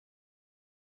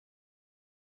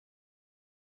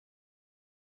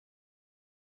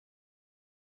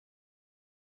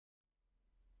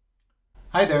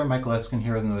Hi there, Michael Eskin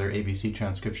here with another ABC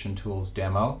Transcription Tools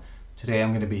demo. Today I'm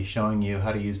going to be showing you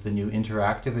how to use the new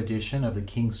interactive edition of the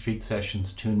King Street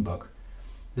Sessions Tunebook.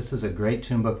 This is a great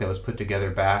tunebook that was put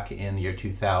together back in the year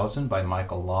 2000 by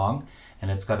Michael Long,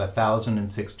 and it's got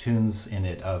 1,006 tunes in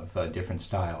it of different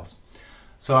styles.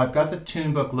 So I've got the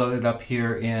tunebook loaded up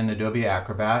here in Adobe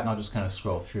Acrobat, and I'll just kind of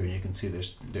scroll through and you can see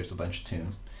there's a bunch of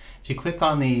tunes. If you click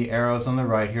on the arrows on the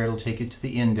right here, it'll take you to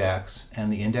the index,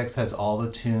 and the index has all the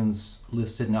tunes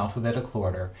listed in alphabetical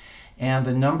order. And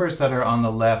the numbers that are on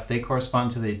the left, they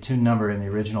correspond to the tune number in the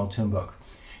original tunebook.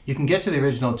 You can get to the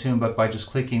original tunebook by just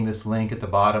clicking this link at the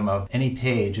bottom of any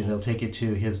page, and it'll take you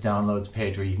to his downloads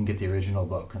page where you can get the original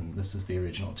book, and this is the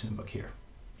original tunebook here.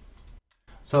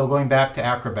 So going back to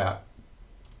Acrobat.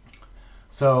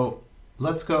 So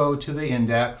let's go to the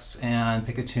index and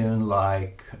pick a tune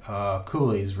like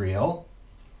Cooley's Reel.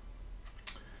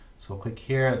 So we'll click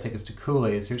here, it'll take us to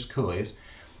Cooley's. Here's Cooley's.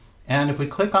 And if we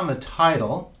click on the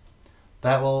title,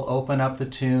 that will open up the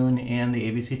tune in the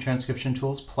ABC Transcription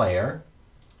Tools player.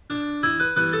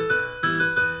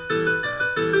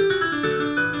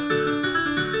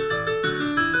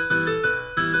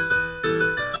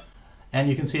 And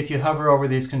you can see if you hover over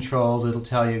these controls, it'll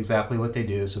tell you exactly what they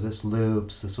do. So this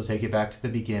loops, this will take you back to the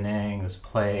beginning, this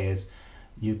plays.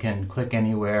 You can click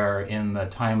anywhere in the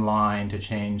timeline to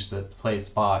change the play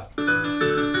spot.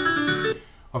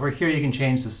 Over here you can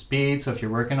change the speed, so if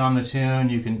you're working on the tune,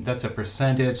 you can, that's a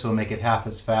percentage, so we'll make it half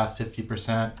as fast,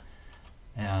 50%.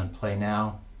 And play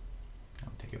now.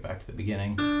 I'll take it back to the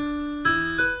beginning.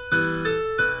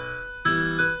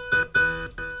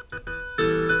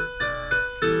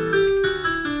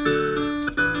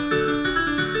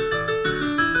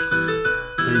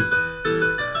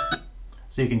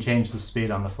 So you can change the speed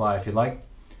on the fly if you like.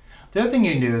 The other thing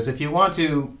you can do is if you want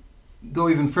to go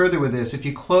even further with this, if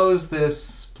you close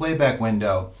this playback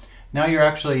window, now you're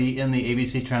actually in the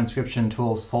ABC Transcription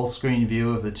Tools full screen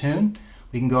view of the tune.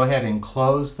 We can go ahead and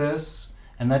close this,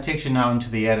 and that takes you now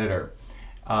into the editor.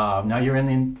 Now you're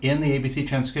in the ABC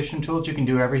Transcription Tools. You can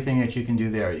do everything that you can do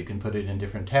there. You can put it in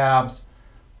different tabs.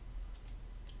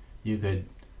 You could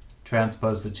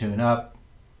transpose the tune up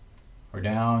or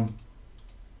down.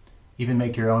 Even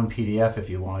make your own PDF if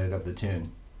you wanted of the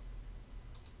tune.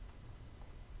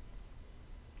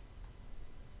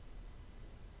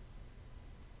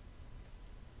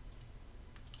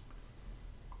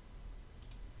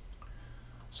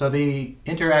 So the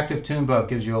interactive tune book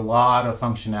gives you a lot of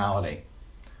functionality.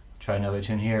 Try another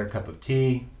tune here, Cup of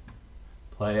Tea,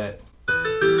 play it.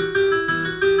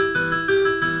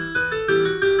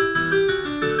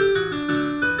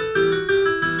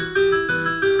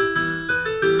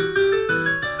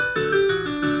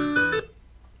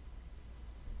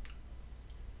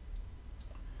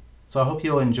 So I hope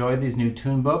you'll enjoy these new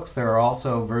tune books. There are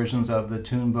also versions of the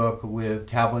tune book with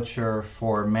tablature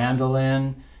for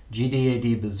mandolin,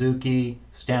 GDAD Bouzouki,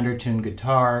 standard tune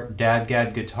guitar,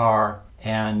 DADGAD Guitar,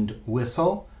 and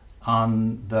whistle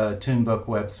on the Tunebook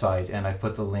website, and I've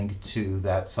put the link to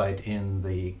that site in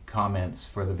the comments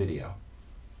for the video.